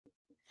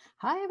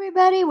Hi,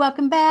 everybody.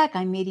 Welcome back.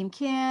 I'm Medium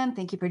Kim.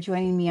 Thank you for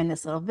joining me on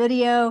this little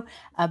video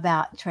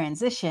about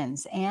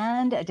transitions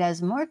and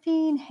does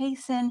morphine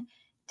hasten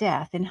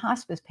death in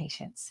hospice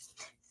patients?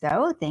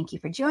 So thank you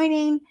for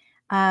joining.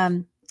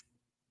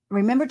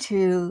 Remember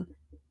to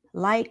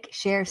like,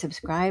 share,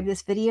 subscribe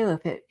this video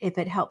if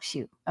it helps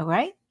you. All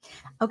right.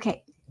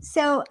 Okay.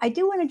 So I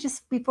do want to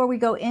just, before we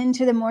go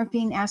into the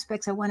morphine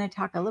aspects, I want to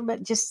talk a little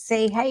bit, just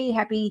say, hey,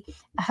 happy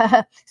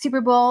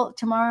Super Bowl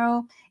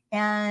tomorrow.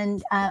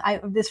 And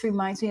this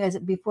reminds me, as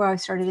before I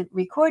started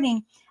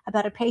recording,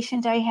 about a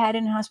patient I had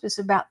in hospice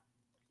about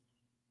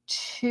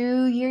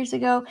 2 years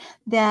ago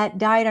that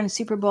died on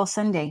Super Bowl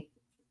Sunday.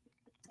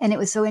 And it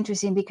was so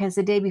interesting because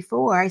the day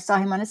before I saw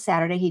him on a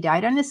Saturday, he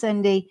died on a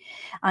Sunday.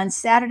 On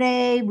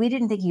Saturday, we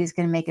didn't think he was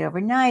going to make it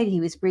overnight. He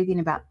was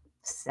breathing about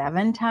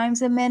 7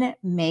 times a minute,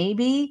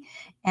 maybe.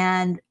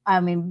 And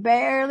I mean,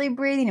 barely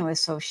breathing. It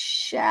was so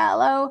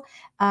shallow.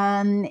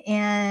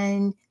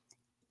 And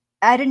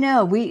I don't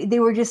know. They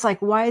were just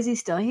like, why is he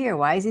still here?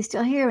 Why is he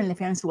still here? And the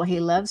family said, well, he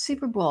loves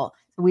Super Bowl.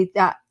 So we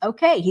thought,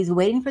 okay, he's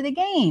waiting for the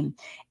game.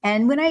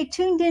 And when I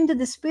tuned into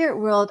the spirit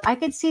world, I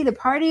could see the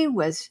party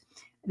was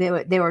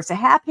there was a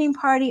happening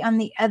party on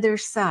the other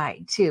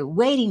side too,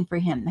 waiting for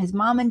him. His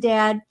mom and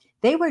dad,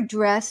 they were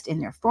dressed in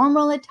their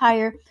formal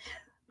attire,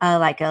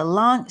 like a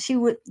long.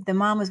 The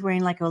mom was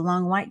wearing like a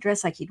long white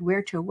dress, like you'd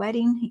wear to a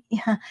wedding,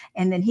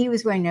 and then he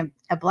was wearing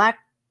a black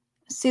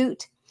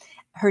suit.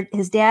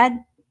 His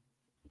dad.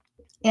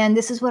 And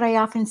this is what I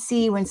often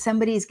see when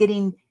somebody is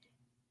getting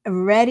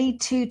ready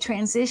to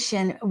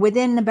transition.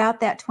 Within about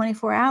that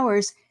 24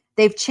 hours,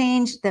 they've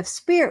changed, the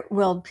spirit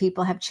world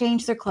people have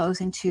changed their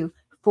clothes into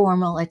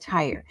formal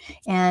attire.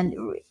 And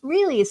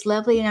really, it's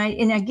lovely.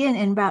 And again,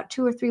 in about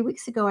 2 or 3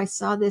 weeks ago, I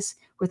saw this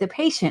with a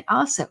patient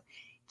also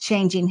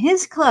changing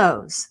his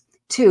clothes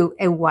to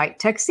a white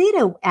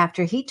tuxedo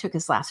after he took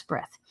his last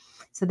breath.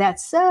 So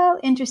that's so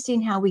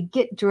interesting how we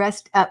get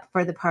dressed up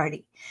for the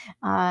party.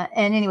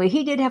 And anyway,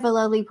 he did have a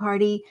lovely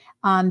party.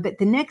 But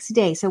the next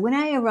day, so when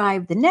I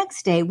arrived the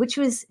next day, which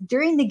was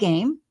during the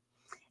game,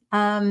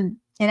 and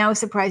I was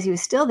surprised he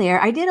was still there,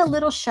 I did a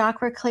little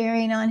chakra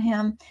clearing on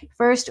him,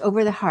 first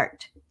over the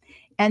heart.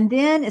 And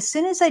then as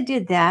soon as I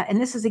did that, and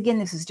this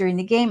is during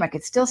the game, I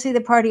could still see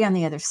the party on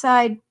the other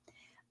side.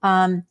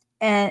 And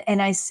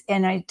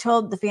I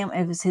told the family,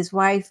 it was his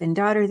wife and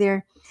daughter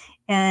there.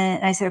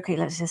 And I said, okay,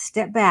 let's just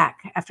step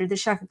back after the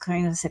chakra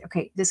clearing. I said,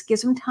 okay, this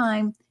gives him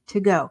time to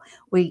go.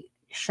 We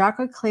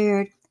chakra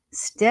cleared,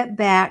 step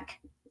back,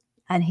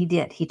 and he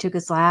did. He took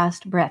his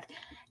last breath.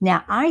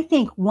 Now, I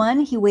think 1,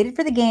 he waited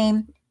for the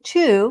game.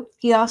 2,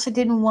 he also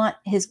didn't want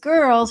his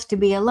girls to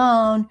be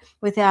alone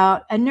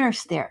without a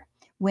nurse there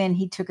when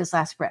he took his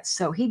last breath.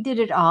 So he did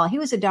it all. He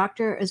was a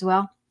doctor as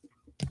well.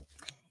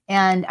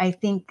 And I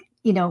think,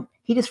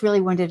 he just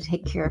really wanted to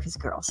take care of his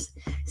girls.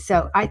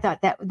 So I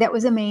thought that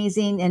was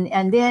amazing.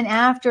 And then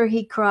after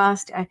he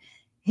crossed,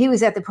 he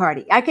was at the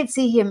party. I could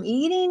see him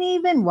eating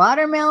even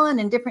watermelon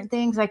and different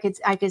things. I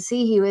could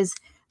see he was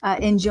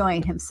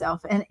enjoying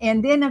himself.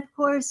 And then, of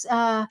course,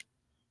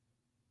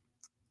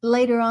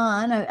 later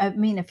on,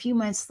 a few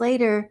months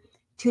later,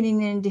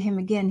 tuning into him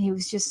again, he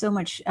was just so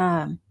much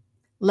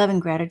love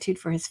and gratitude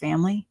for his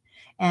family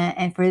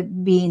and for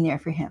being there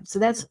for him. So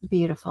that's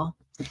beautiful.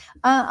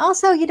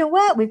 Also, you know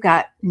what? We've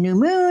got new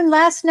moon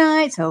last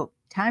night, so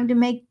time to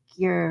make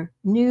your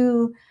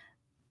new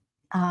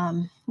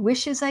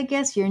wishes, I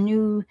guess.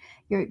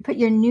 Put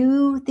your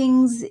new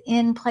things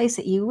in place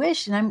that you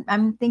wish. And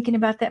I'm thinking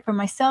about that for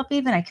myself.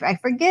 Even I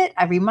forget.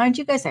 I remind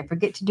you guys, I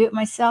forget to do it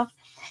myself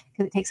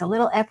because it takes a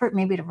little effort,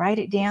 maybe to write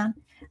it down.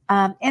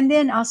 And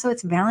then also,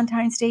 it's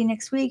Valentine's Day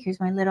next week. Here's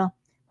my little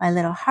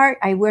heart.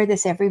 I wear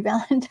this every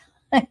Valentine's.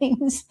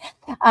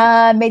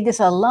 Made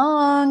this a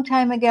long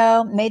time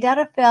ago, made out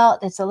of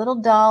felt. It's a little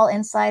doll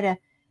inside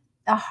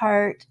a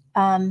heart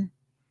on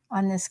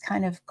this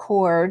kind of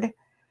cord.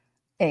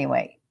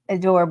 Anyway,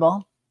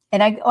 adorable.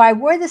 And I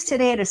wore this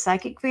today at a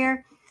psychic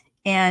fair,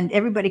 and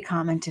everybody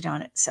commented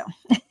on it. So,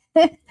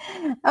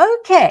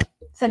 okay.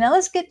 So now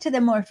let's get to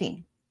the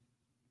morphine.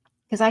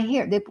 Because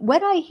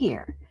what I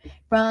hear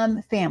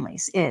from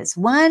families is,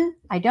 1,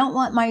 I don't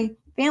want my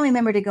family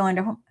member to go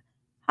into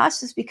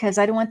hospice because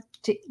I don't want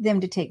them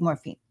to take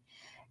morphine.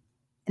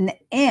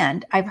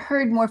 And I've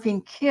heard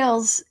morphine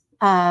kills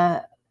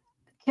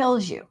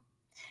you,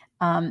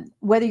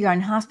 whether you're on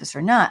hospice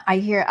or not. I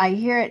hear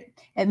it.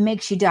 It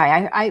makes you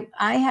die.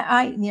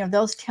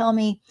 Those tell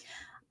me.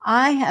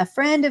 A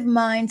friend of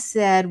mine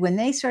said when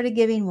they started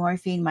giving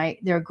morphine,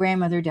 their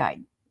grandmother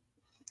died.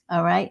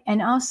 All right,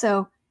 and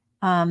also,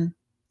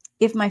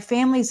 if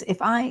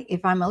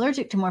I'm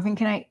allergic to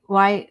morphine,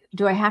 why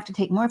do I have to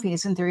take morphine?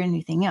 Isn't there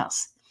anything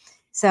else?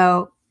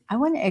 So I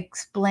want to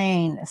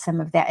explain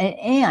some of that.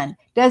 And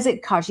does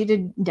it cause you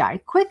to die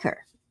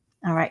quicker?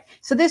 All right.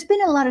 So there's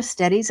been a lot of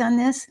studies on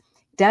this.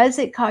 Does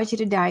it cause you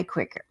to die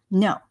quicker?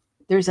 No.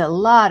 There's a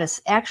lot of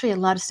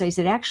studies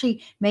that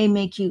actually may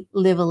make you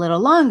live a little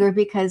longer,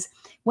 because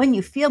when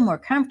you feel more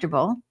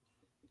comfortable,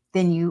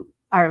 then you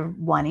are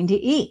wanting to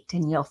eat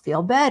and you'll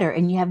feel better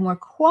and you have more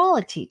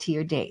quality to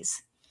your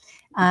days.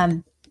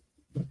 And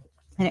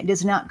it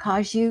does not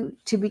cause you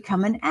to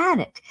become an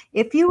addict.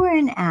 If you were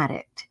an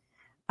addict,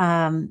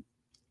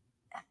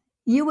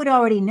 you would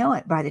already know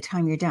it by the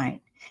time you're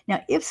dying.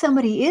 Now, if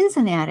somebody is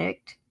an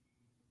addict,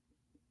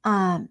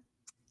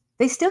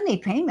 they still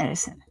need pain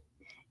medicine.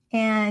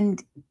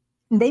 And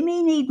they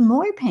may need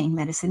more pain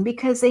medicine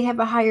because they have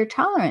a higher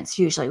tolerance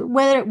usually,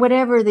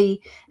 whatever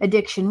the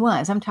addiction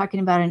was. I'm talking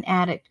about an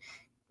addict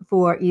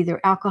for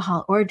either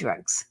alcohol or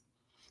drugs.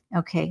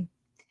 Okay.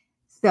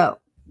 So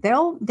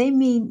they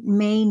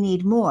may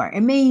need more.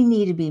 It may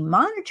need to be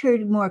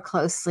monitored more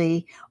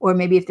closely, or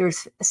maybe if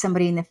there's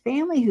somebody in the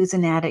family who's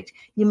an addict,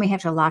 you may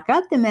have to lock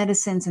up the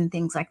medicines and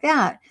things like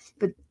that.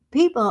 But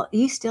people,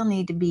 you still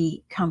need to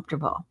be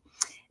comfortable.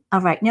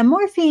 All right. Now,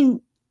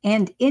 morphine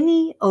and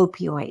any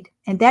opioid,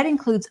 and that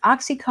includes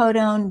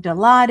oxycodone,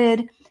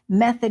 Dilaudid,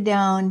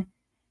 methadone,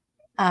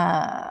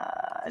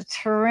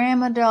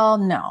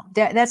 tramadol. No,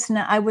 that's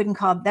not. I wouldn't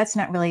call. That's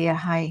not really a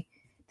high.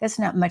 That's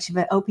not much of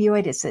an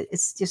opioid.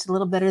 It's just a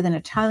little better than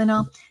a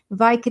Tylenol.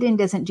 Vicodin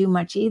doesn't do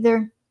much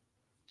either.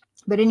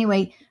 But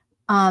anyway,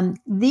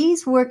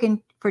 these work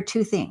for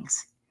two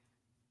things.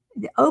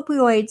 The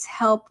opioids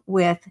help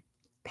with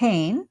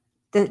pain.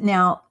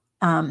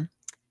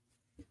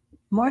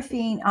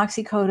 Morphine,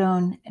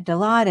 oxycodone,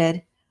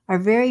 Dilaudid are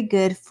very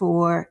good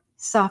for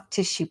soft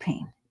tissue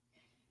pain.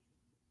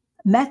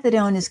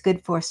 Methadone is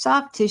good for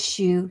soft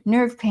tissue,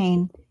 nerve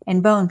pain,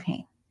 and bone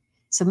pain.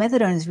 So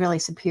methadone is really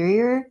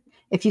superior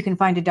if you can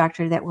find a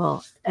doctor that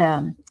will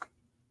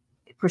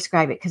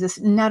prescribe it, because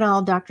not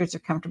all doctors are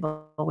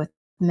comfortable with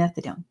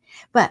methadone.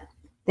 But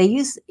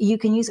you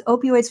can use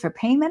opioids for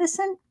pain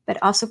medicine, but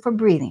also for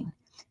breathing,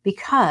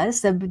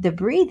 because the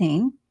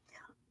breathing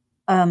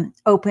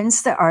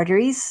opens the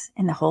arteries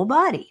in the whole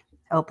body,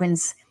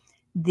 opens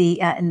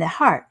in the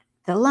heart,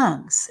 the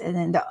lungs, and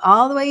then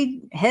all the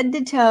way head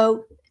to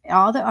toe,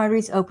 all the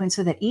arteries open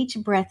so that each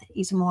breath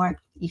is more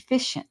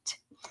efficient.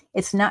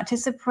 It's not to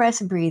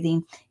suppress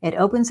breathing. It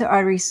opens the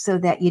arteries so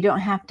that you don't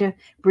have to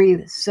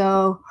breathe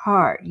so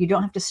hard. You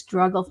don't have to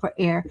struggle for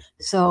air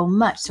so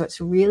much. So it's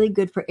really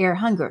good for air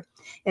hunger.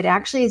 It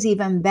actually is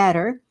even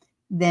better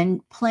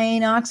than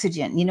plain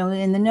oxygen,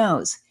 in the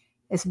nose.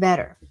 It's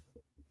better.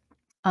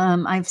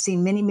 I've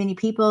seen many, many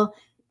people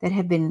that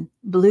have been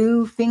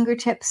blue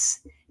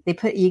fingertips.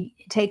 You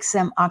take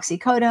some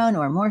oxycodone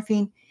or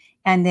morphine,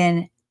 and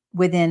then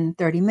within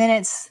 30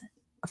 minutes,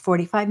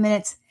 45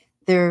 minutes,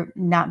 they're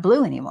not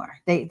blue anymore.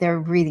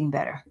 They're breathing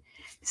better.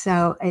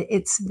 So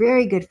it's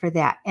very good for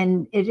that.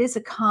 And it is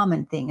a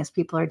common thing as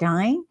people are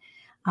dying.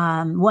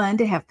 One,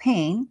 to have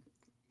pain,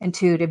 and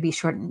two, to be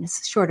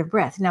short of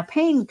breath. Now,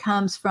 pain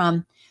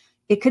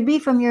it could be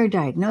from your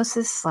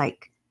diagnosis,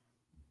 like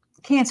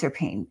cancer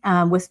pain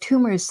with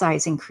tumor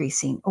size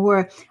increasing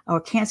or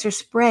cancer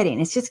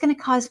spreading. It's just going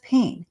to cause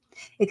pain.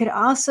 It could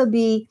also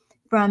be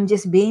from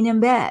just being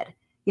in bed.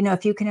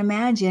 If you can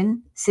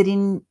imagine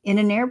sitting in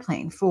an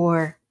airplane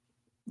for,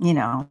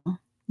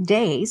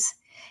 days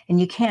and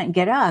you can't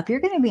get up, you're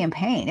going to be in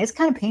pain. It's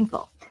kind of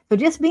painful. So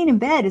just being in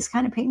bed is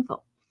kind of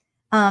painful.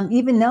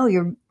 Even though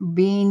you're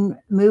being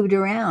moved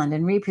around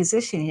and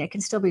repositioning, it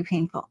can still be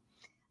painful.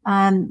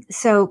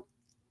 So,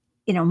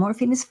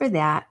 morphine is for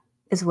that,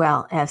 as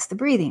well as the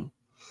breathing.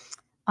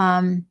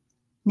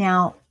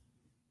 Now,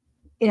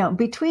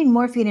 between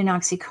morphine and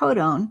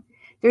oxycodone,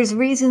 there's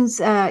reasons,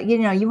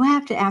 you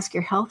have to ask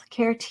your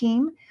healthcare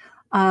team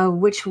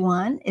which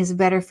one is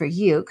better for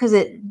you, because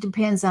it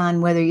depends on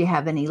whether you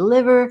have any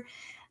liver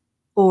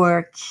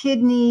or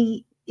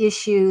kidney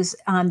issues.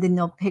 Then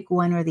they'll pick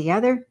one or the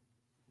other.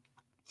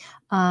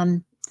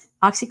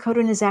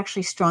 Oxycodone is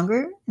actually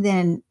stronger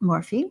than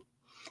morphine.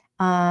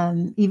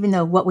 Even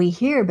though what we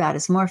hear about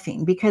is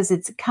morphine, because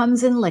it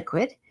comes in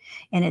liquid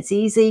and it's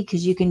easy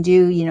because you can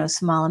do,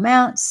 small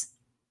amounts,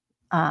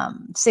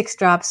 6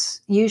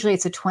 drops. Usually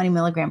it's a 20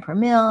 milligram per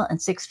mil,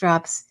 and 6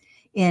 drops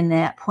in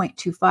that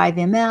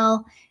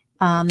 0.25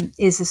 ml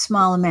is a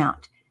small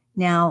amount.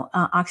 Now,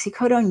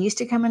 oxycodone used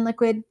to come in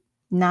liquid,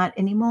 not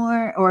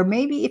anymore. Or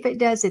maybe if it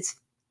does, it's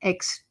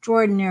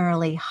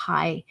extraordinarily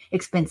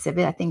expensive.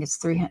 I think it's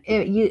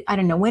 $300. I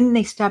don't know when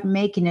they stopped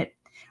making it,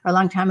 or a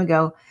long time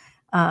ago.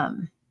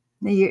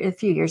 A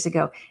few years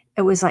ago,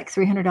 it was like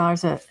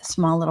 $300 a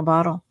small little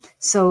bottle.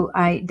 So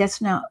that's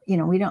not,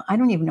 I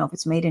don't even know if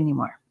it's made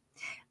anymore.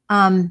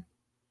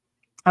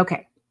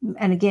 Okay.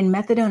 And again,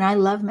 methadone, I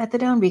love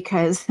methadone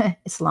because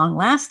it's long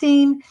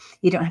lasting.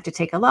 You don't have to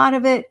take a lot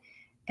of it,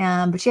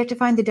 but you have to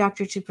find the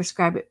doctor to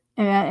prescribe it.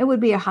 It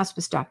would be a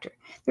hospice doctor.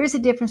 There is a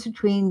difference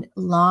between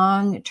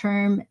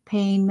long-term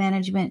pain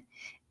management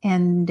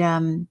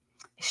and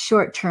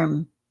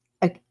short-term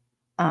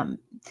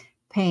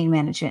pain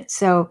management.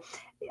 So,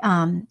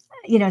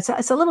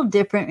 it's a little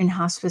different in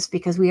hospice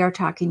because we are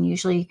talking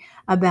usually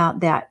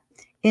about that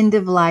end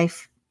of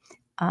life,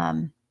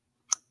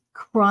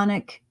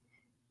 chronic.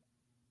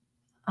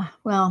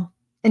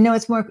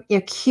 It's more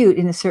acute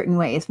in a certain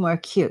way. It's more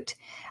acute,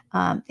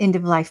 end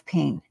of life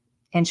pain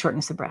and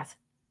shortness of breath.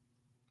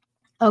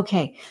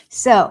 Okay,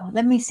 so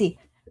let me see.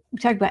 We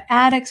talked about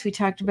addicts. We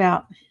talked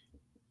about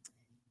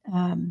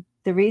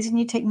the reason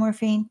you take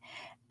morphine.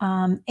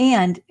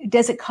 And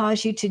does it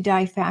cause you to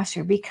die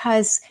faster?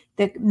 Because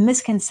the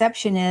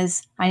misconception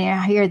is,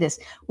 I hear this,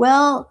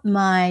 well,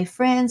 my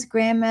friend's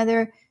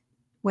grandmother,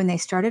 when they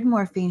started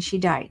morphine, she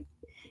died.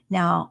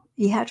 Now,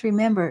 you have to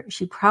remember,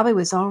 she probably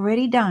was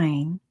already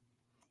dying,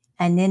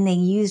 and then they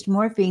used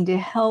morphine to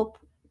help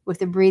with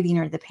the breathing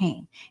or the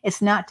pain.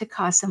 It's not to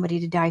cause somebody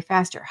to die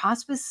faster.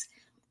 Hospice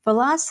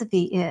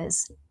philosophy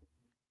is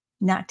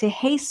not to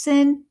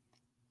hasten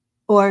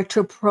or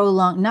to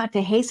prolong, not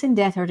to hasten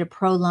death or to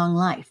prolong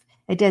life.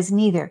 It does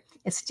neither.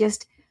 It's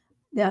just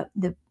the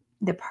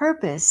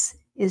purpose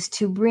is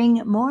to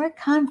bring more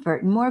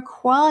comfort, more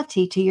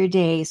quality to your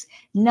days,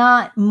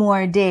 not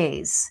more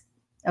days.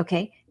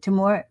 Okay, to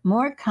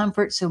more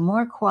comfort, so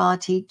more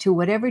quality to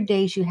whatever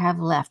days you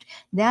have left.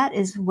 That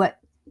is what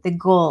the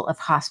goal of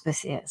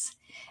hospice is.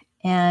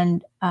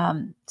 And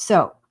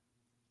so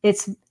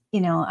it's,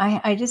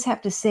 I just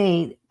have to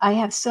say, I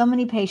have so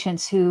many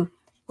patients who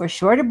were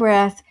short of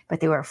breath,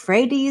 but they were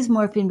afraid to use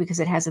morphine because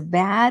it has a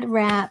bad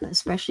rap,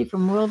 especially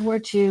from World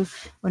War II,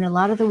 when a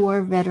lot of the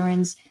war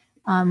veterans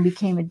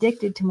became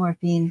addicted to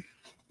morphine.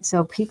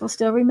 So people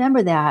still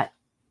remember that.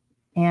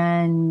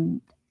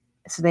 And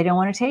so they don't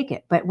want to take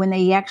it. But when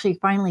they actually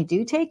finally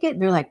do take it,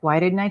 they're like,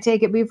 why didn't I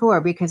take it before?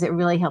 Because it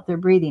really helped their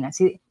breathing. I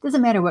see, it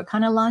doesn't matter what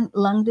kind of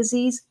lung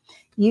disease,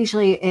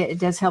 usually it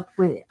does help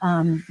with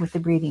the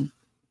breathing.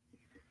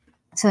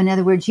 So in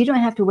other words, you don't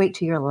have to wait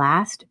till your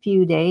last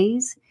few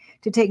days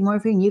to take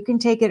morphine. You can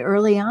take it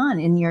early on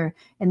in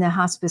the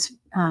hospice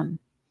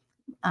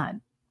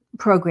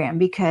program,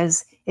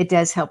 because it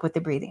does help with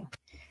the breathing.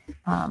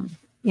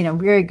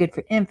 Very good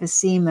for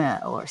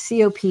emphysema or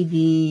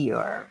COPD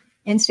or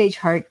end-stage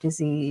heart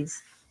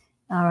disease.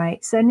 All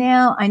right. So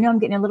now I know I'm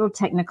getting a little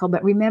technical,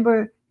 but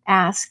remember,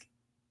 ask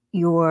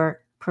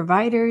your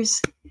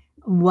providers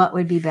what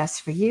would be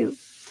best for you.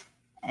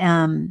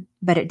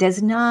 But it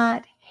does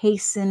not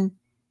hasten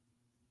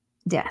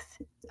death.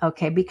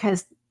 Okay.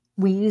 Because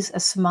we use a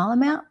small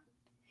amount.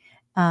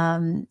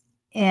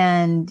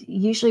 And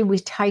usually we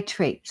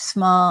titrate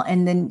small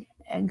and then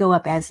go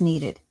up as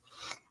needed.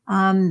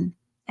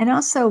 And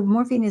also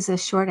morphine is a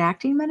short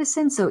acting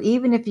medicine. So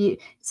even if you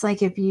have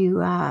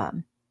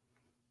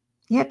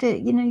to,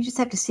 you just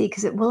have to see,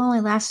 because it will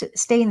only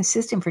stay in the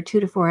system for 2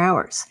 to 4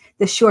 hours,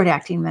 the short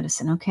acting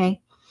medicine. Okay.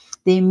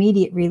 The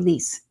immediate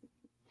release.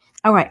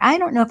 All right. I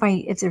don't know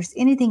if there's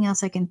anything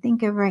else I can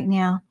think of right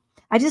now.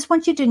 I just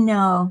want you to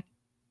know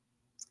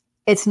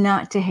it's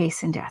not to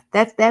hasten death.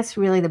 That's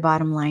really the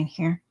bottom line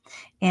here.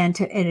 And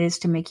it is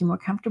to make you more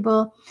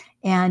comfortable.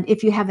 And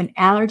if you have an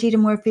allergy to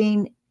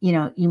morphine,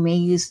 you may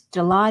use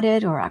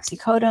Dilaudid or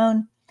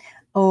oxycodone,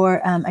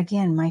 or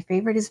again, my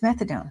favorite is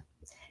methadone.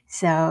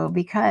 So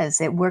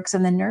because it works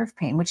on the nerve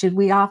pain, which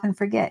we often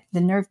forget, the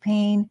nerve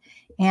pain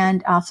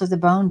and also the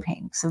bone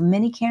pain. So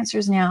many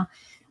cancers now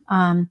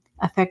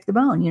affect the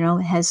bone,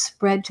 it has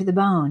spread to the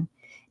bone.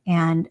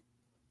 And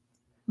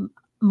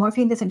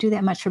morphine doesn't do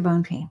that much for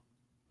bone pain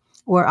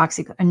or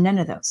oxycodone, none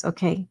of those.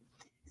 Okay.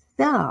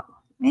 So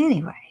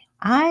anyway,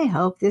 I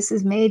hope this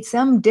has made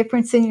some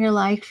difference in your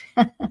life.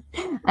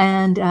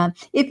 And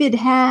if it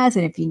has,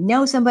 and if you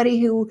know somebody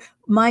who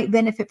might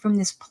benefit from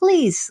this,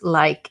 please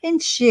like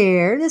and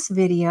share this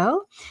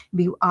video. It'd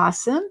be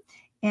awesome.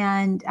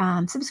 And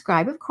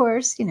subscribe, of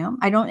course.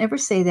 I don't ever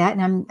say that,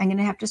 and I'm going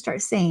to have to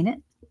start saying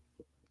it,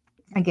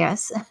 I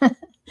guess.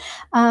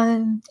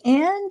 And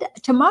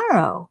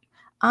tomorrow,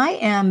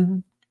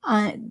 I'm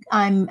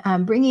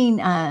bringing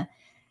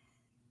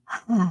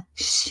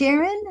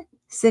Sharon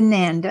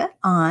Sananda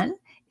on,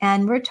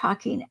 and we're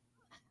talking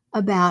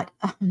about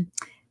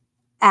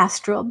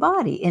astral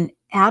body and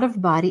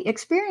out-of-body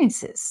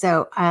experiences.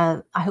 So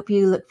I hope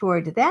you look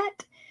forward to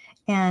that,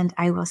 and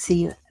I will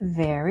see you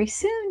very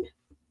soon.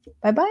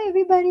 Bye-bye,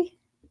 everybody.